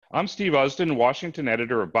I'm Steve Usdin, Washington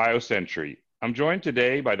editor of BioCentury. I'm joined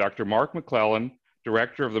today by Dr. Mark McClellan,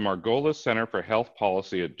 director of the Margolis Center for Health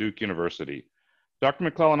Policy at Duke University. Dr.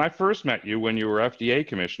 McClellan, I first met you when you were FDA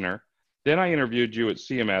commissioner. Then I interviewed you at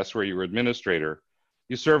CMS, where you were administrator.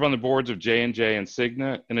 You serve on the boards of J&J and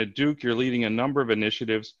Cigna, and at Duke, you're leading a number of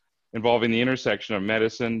initiatives involving the intersection of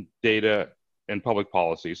medicine, data, and public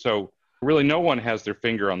policy. So really no one has their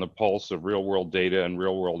finger on the pulse of real-world data and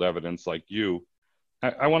real-world evidence like you.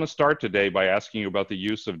 I want to start today by asking you about the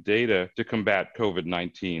use of data to combat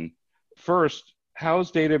COVID-19. First, how is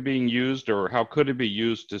data being used, or how could it be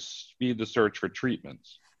used to speed the search for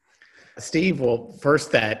treatments? Steve, well,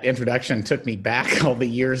 first, that introduction took me back all the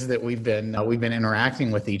years that we've been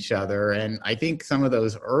interacting with each other. And I think some of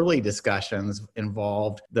those early discussions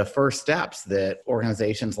involved the first steps that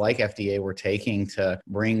organizations like FDA were taking to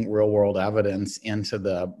bring real world evidence into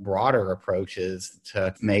the broader approaches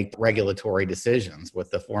to make regulatory decisions,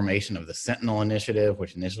 with the formation of the Sentinel Initiative,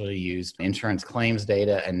 which initially used insurance claims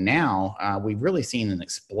data. And now we've really seen an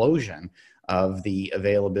explosion of the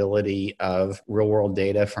availability of real-world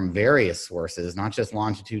data from various sources, not just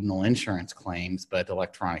longitudinal insurance claims, but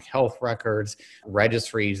electronic health records,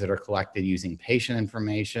 registries that are collected using patient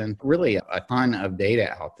information, really a ton of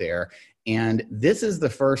data out there. And this is the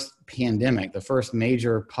first pandemic, the first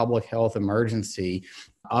major public health emergency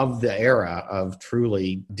of the era of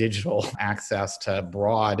truly digital access to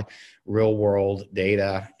broad real-world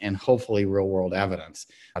data and hopefully real-world evidence.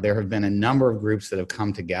 There have been a number of groups that have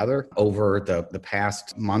come together over the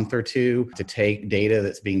past month or two to take data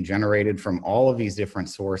that's being generated from all of these different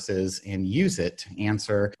sources and use it to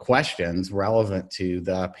answer questions relevant to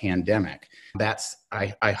the pandemic. That's,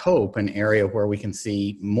 I hope, an area where we can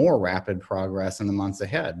see more rapid progress in the months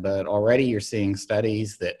ahead. But already you're seeing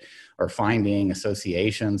studies that are finding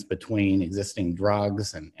associations between existing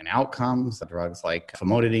drugs and outcomes, drugs like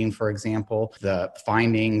famotidine, for example, the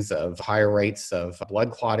findings of higher rates of blood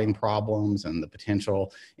clotting problems and the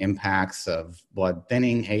potential impacts of blood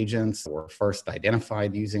thinning agents were first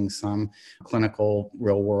identified using some clinical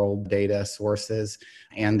real-world data sources.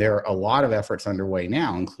 And there are a lot of efforts underway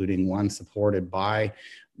now, including one supported by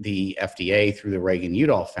the FDA through the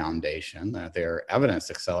Reagan-Udall Foundation, their evidence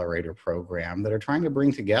accelerator program, that are trying to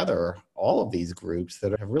bring together all of these groups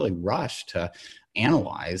that have really rushed to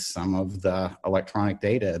analyze some of the electronic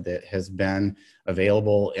data that has been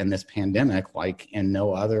available in this pandemic like in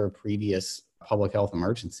no other previous public health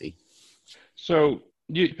emergency. So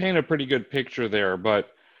you paint a pretty good picture there,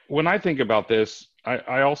 but when I think about this,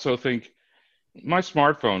 I also think my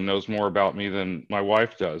smartphone knows more about me than my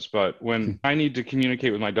wife does, but when I need to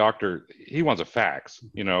communicate with my doctor, he wants a fax,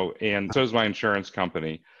 and so does my insurance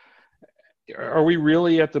company. Are we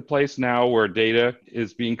really at the place now where data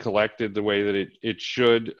is being collected the way that it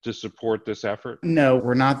should to support this effort? No,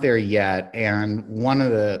 we're not there yet. And one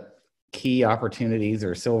of the key opportunities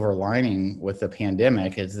or silver lining with the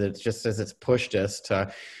pandemic is that just as it's pushed us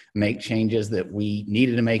to make changes that we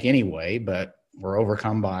needed to make anyway, but we're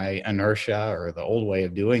overcome by inertia or the old way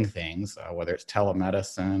of doing things, whether it's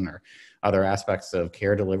telemedicine or other aspects of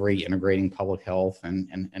care delivery, integrating public health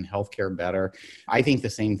and healthcare better. I think the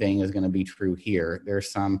same thing is going to be true here.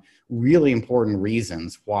 There's some really important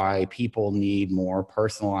reasons why people need more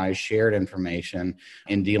personalized, shared information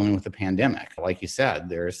in dealing with the pandemic. Like you said,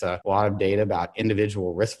 there's a lot of data about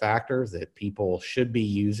individual risk factors that people should be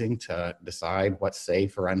using to decide what's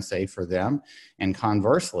safe or unsafe for them. And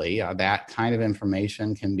conversely, that kind of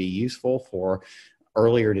information can be useful for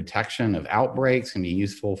earlier detection of outbreaks, can be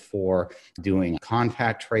useful for doing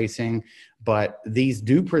contact tracing, but these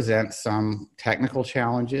do present some technical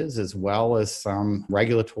challenges as well as some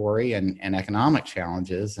regulatory and economic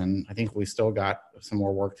challenges. And I think we've still got some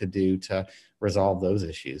more work to do to resolve those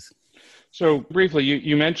issues. So briefly,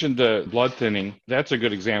 you mentioned the blood thinning. That's a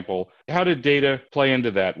good example. How did data play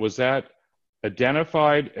into that? Was that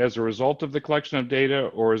identified as a result of the collection of data,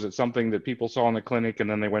 or is it something that people saw in the clinic and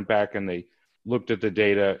then they went back and they looked at the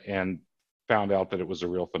data and found out that it was a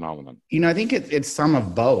real phenomenon? I think it's some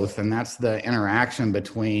of both, and that's the interaction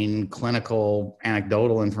between clinical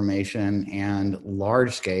anecdotal information and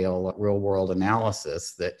large-scale real-world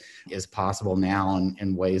analysis that is possible now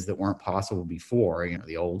in ways that weren't possible before.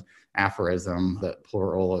 The old aphorism, the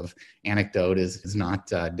plural of anecdote is not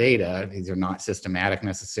data. These are not systematic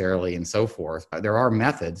necessarily and so forth. There are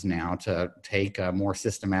methods now to take a more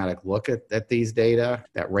systematic look at these data.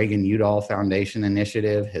 That Reagan-Udall Foundation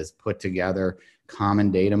initiative has put together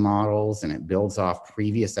common data models, and it builds off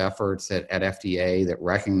previous efforts at FDA that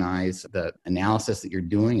recognize the analysis that you're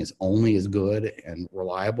doing is only as good and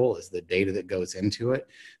reliable as the data that goes into it.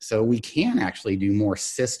 So we can actually do more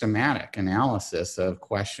systematic analysis of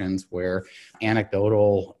questions where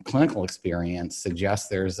anecdotal clinical experience suggests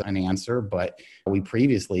there's an answer, but we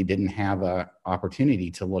previously didn't have an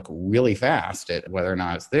opportunity to look really fast at whether or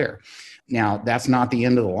not it's there. Now, that's not the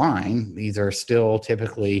end of the line. These are still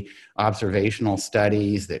typically observational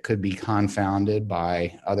studies that could be confounded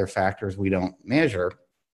by other factors we don't measure.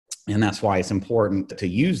 And that's why it's important to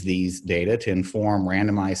use these data to inform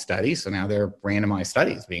randomized studies. So now there are randomized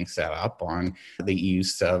studies being set up on the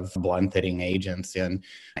use of blood-thinning agents in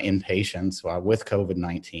patients with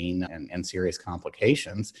COVID-19 and serious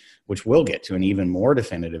complications, which will get to an even more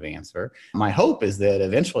definitive answer. My hope is that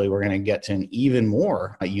eventually we're going to get to an even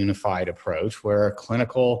more unified approach where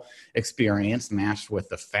clinical experience matched with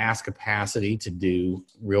the fast capacity to do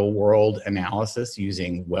real-world analysis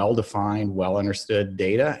using well-defined, well-understood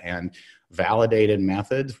data and validated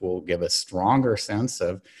methods will give a stronger sense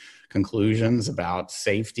of conclusions about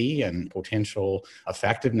safety and potential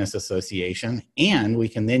effectiveness association. And we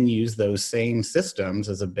can then use those same systems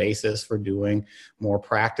as a basis for doing more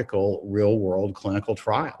practical real-world clinical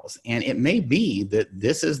trials. And it may be that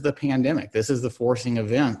this is the pandemic. This is the forcing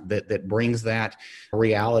event that brings that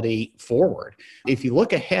reality forward. If you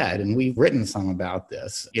look ahead, and we've written some about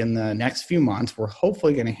this, in the next few months, we're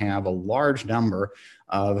hopefully going to have a large number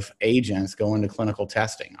of agents go into clinical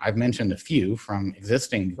testing. I've mentioned a few from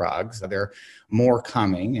existing drugs. There are more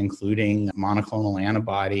coming, including monoclonal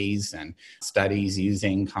antibodies and studies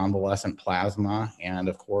using convalescent plasma and,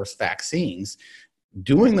 of course, vaccines.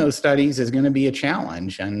 Doing those studies is going to be a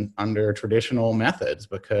challenge and under traditional methods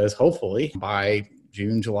because hopefully by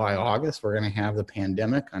June, July, August, we're going to have the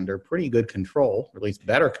pandemic under pretty good control, or at least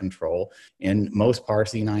better control in most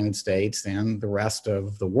parts of the United States and the rest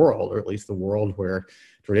of the world, or at least the world where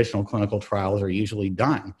traditional clinical trials are usually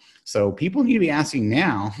done. So people need to be asking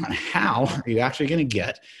now, how are you actually going to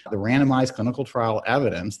get the randomized clinical trial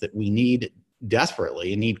evidence that we need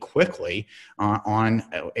desperately and need quickly on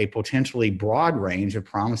a potentially broad range of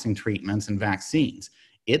promising treatments and vaccines?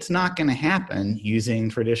 It's not going to happen using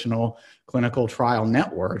traditional clinical trial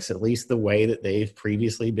networks, at least the way that they've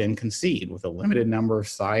previously been conceived, with a limited number of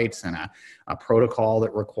sites and a protocol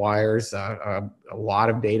that requires a lot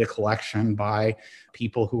of data collection by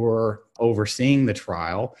people who are overseeing the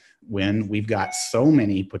trial, when we've got so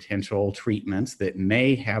many potential treatments that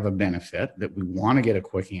may have a benefit that we want to get a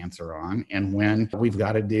quick answer on, and when we've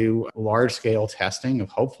got to do large-scale testing of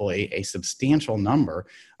hopefully a substantial number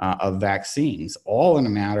of vaccines, all in a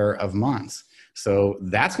matter of months. So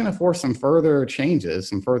that's going to force some further changes,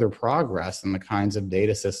 some further progress in the kinds of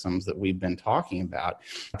data systems that we've been talking about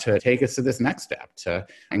to take us to this next step, to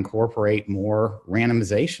incorporate more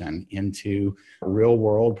randomization into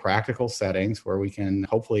real-world practical settings where we can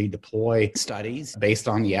hopefully deploy studies based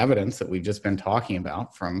on the evidence that we've just been talking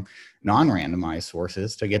about from non-randomized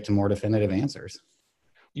sources to get to more definitive answers.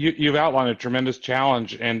 You've outlined a tremendous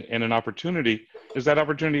challenge and an opportunity. Is that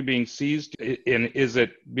opportunity being seized? And is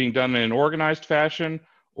it being done in an organized fashion,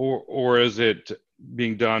 or is it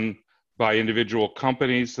being done by individual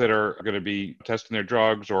companies that are going to be testing their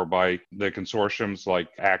drugs, or by the consortiums like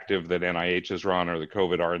Active that NIH has run, or the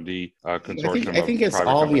COVID R&D consortium? I think it's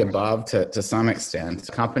all the above to some extent.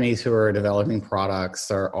 Companies who are developing products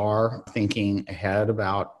are thinking ahead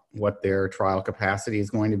about what their trial capacity is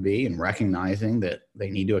going to be and recognizing that they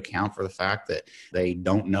need to account for the fact that they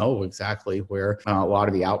don't know exactly where a lot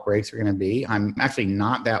of the outbreaks are going to be. I'm actually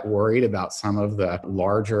not that worried about some of the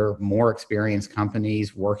larger, more experienced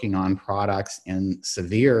companies working on products in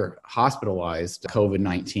severe hospitalized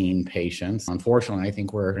COVID-19 patients. Unfortunately, I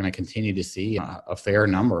think we're going to continue to see a fair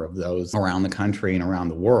number of those around the country and around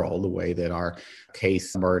the world, the way that our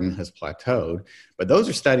case burden has plateaued. But those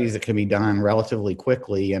are studies that can be done relatively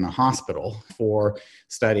quickly in a hospital for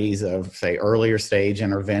studies of, say, earlier stage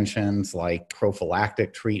interventions like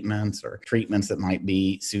prophylactic treatments or treatments that might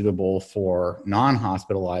be suitable for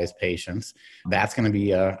non-hospitalized patients. That's going to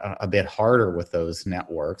be a bit harder with those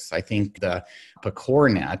networks. I think the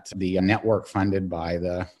PCORNet, the network funded by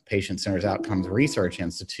the Patient Centers Outcomes Research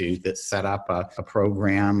Institute that set up a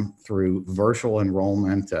program through virtual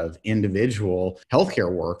enrollment of individual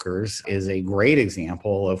healthcare workers, is a great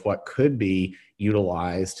example of what could be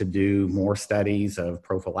utilized to do more studies of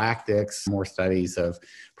prophylactics, more studies of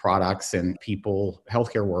products in people,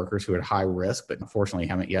 healthcare workers who are at high risk, but unfortunately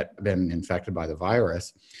haven't yet been infected by the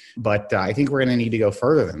virus. But I think we're going to need to go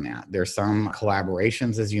further than that. There's some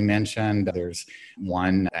collaborations, as you mentioned. There's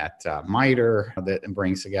one at MITRE that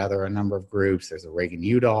brings together a number of groups. There's a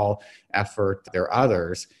Reagan-Udall effort. There are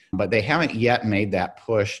others, but they haven't yet made that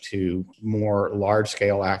push to more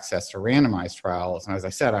large-scale access to randomized trials. And as I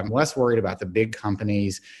said, I'm less worried about the big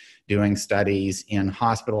companies doing studies in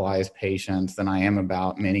hospitalized patients than I am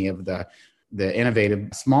about many of the innovative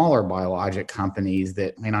smaller biologic companies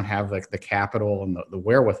that may not have like the capital and the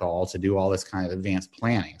wherewithal to do all this kind of advanced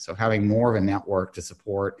planning. So having more of a network to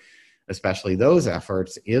support especially those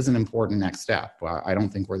efforts is an important next step. I don't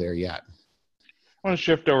think we're there yet. I want to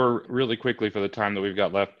shift over really quickly for the time that we've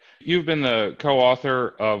got left. You've been the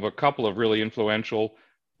co-author of a couple of really influential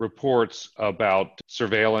reports about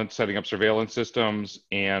surveillance, setting up surveillance systems,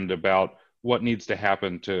 and about what needs to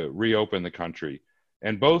happen to reopen the country.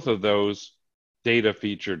 And both of those data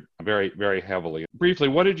featured very, very heavily. Briefly,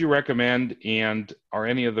 what did you recommend, and are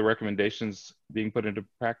any of the recommendations being put into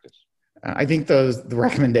practice? I think the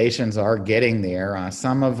recommendations are getting there.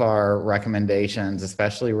 Some of our recommendations,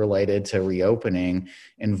 especially related to reopening,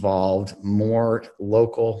 involved more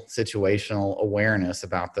local situational awareness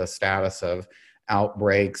about the status of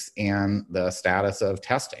outbreaks and the status of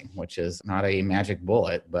testing, which is not a magic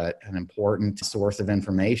bullet, but an important source of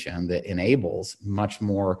information that enables much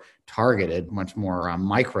more targeted, much more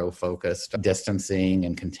micro-focused distancing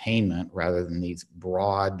and containment rather than these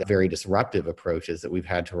broad, very disruptive approaches that we've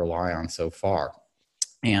had to rely on so far.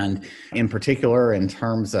 And in particular, in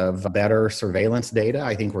terms of better surveillance data,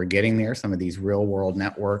 I think we're getting there. Some of these real-world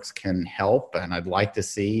networks can help, and I'd like to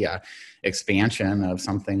see expansion of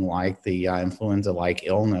something like the influenza-like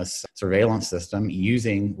illness surveillance system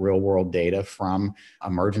using real-world data from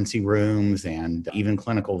emergency rooms and even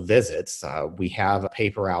clinical visits. We have a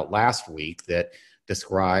paper out last week that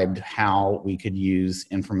described how we could use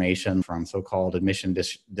information from so-called admission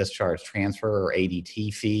discharge transfer or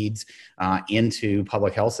ADT feeds into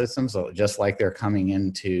public health systems, so just like they're coming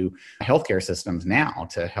into healthcare systems now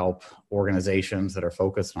to help organizations that are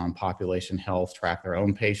focused on population health track their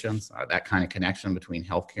own patients. That kind of connection between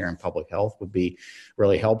healthcare and public health would be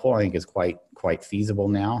really helpful. I think is quite feasible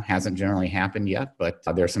now. Hasn't generally happened yet, but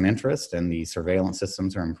there's some interest and the surveillance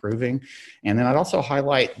systems are improving. And then I'd also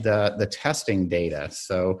highlight the testing data.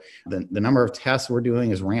 So the number of tests we're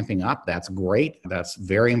doing is ramping up. That's great. That's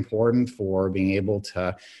very important for being able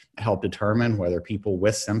to help determine whether people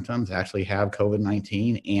with symptoms actually have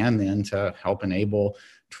COVID-19 and then to help enable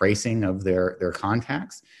tracing of their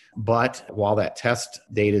contacts. But while that test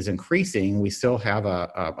data is increasing, we still have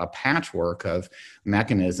a patchwork of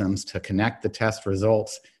mechanisms to connect the test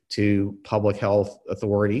results to public health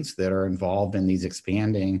authorities that are involved in these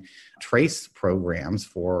expanding trace programs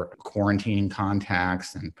for quarantining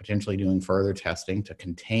contacts and potentially doing further testing to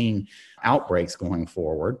contain outbreaks going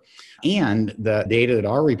forward. And the data that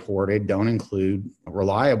are reported don't include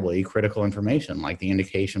reliably critical information like the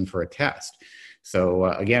indication for a test. So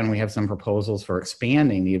again, we have some proposals for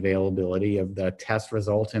expanding the availability of the test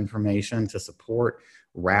result information to support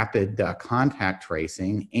rapid contact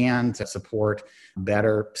tracing and to support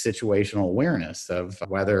better situational awareness of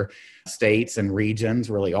whether states and regions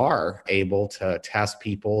really are able to test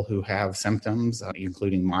people who have symptoms,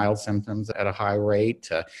 including mild symptoms at a high rate,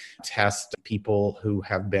 to test people who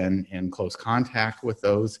have been in close contact with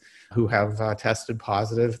those who have tested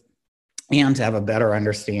positive, and to have a better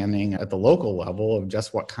understanding at the local level of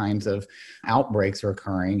just what kinds of outbreaks are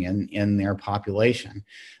occurring in their population.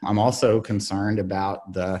 I'm also concerned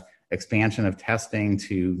about the expansion of testing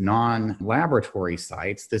to non-laboratory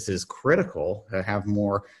sites. This is critical to have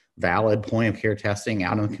more valid point-of-care testing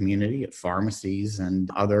out in the community at pharmacies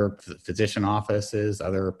and other physician offices,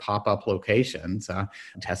 other pop-up locations,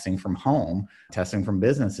 testing from home, testing from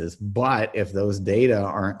businesses. But if those data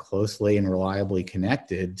aren't closely and reliably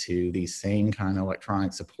connected to these same kind of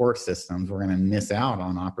electronic support systems, we're going to miss out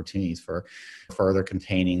on opportunities for further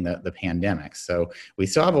containing the pandemic. So we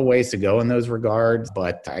still have a ways to go in those regards,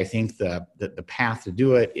 but I think the path to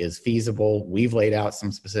do it is feasible. We've laid out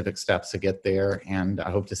some specific steps to get there, and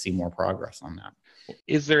I hope to see more progress on that.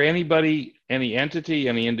 Is there anybody, any entity,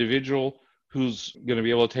 any individual who's going to be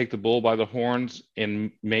able to take the bull by the horns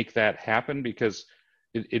and make that happen? Because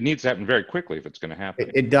it needs to happen very quickly if it's going to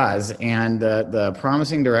happen. It does. And the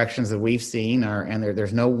promising directions that we've seen are, and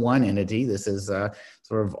there's no one entity. This is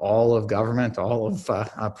sort of all of government, all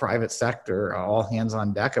of private sector, all hands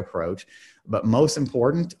on deck approach. But most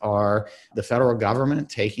important are the federal government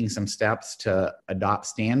taking some steps to adopt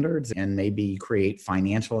standards and maybe create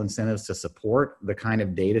financial incentives to support the kind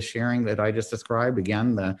of data sharing that I just described.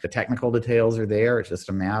 Again, the technical details are there. It's just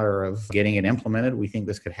a matter of getting it implemented. We think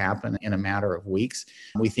this could happen in a matter of weeks.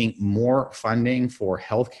 We think more funding for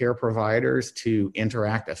healthcare providers to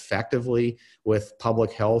interact effectively with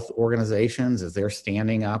public health organizations as they're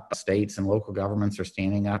standing up, states and local governments are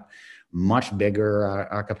standing up much bigger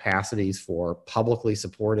capacities for publicly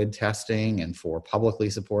supported testing and for publicly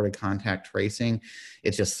supported contact tracing.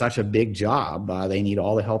 It's just such a big job. They need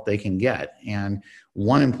all the help they can get. And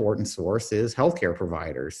one important source is healthcare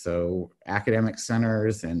providers. So academic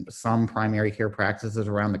centers and some primary care practices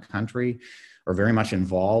around the country are very much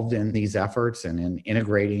involved in these efforts and in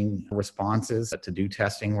integrating responses to do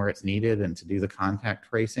testing where it's needed and to do the contact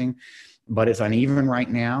tracing. But it's uneven right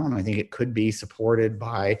now, and I think it could be supported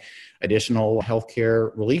by additional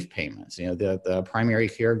healthcare relief payments. The primary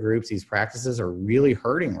care groups, these practices are really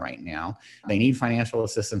hurting right now. They need financial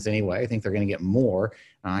assistance anyway. I think they're going to get more.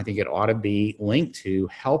 I think it ought to be linked to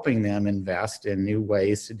helping them invest in new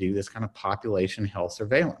ways to do this kind of population health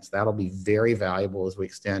surveillance. That'll be very valuable as we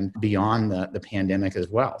extend beyond the pandemic as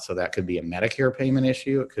well. So that could be a Medicare payment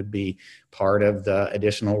issue. It could be part of the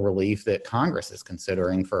additional relief that Congress is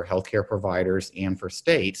considering for healthcare providers and for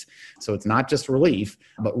states. So it's not just relief,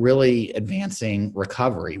 but really advancing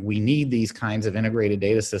recovery. We need these kinds of integrated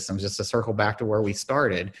data systems. Just to circle back to where we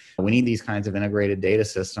started, we need these kinds of integrated data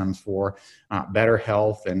systems for better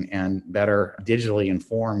health and better digitally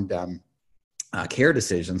informed care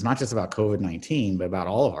decisions, not just about COVID-19, but about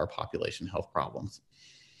all of our population health problems.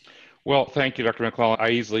 Well, thank you, Dr. McClellan. I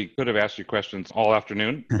easily could have asked you questions all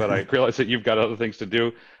afternoon, but I realize that you've got other things to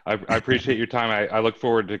do. I appreciate your time. I look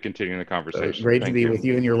forward to continuing the conversation. Great to be with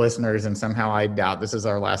you and your listeners, and somehow I doubt this is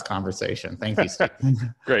our last conversation. Thank you, Steve.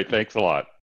 Great. Thanks a lot.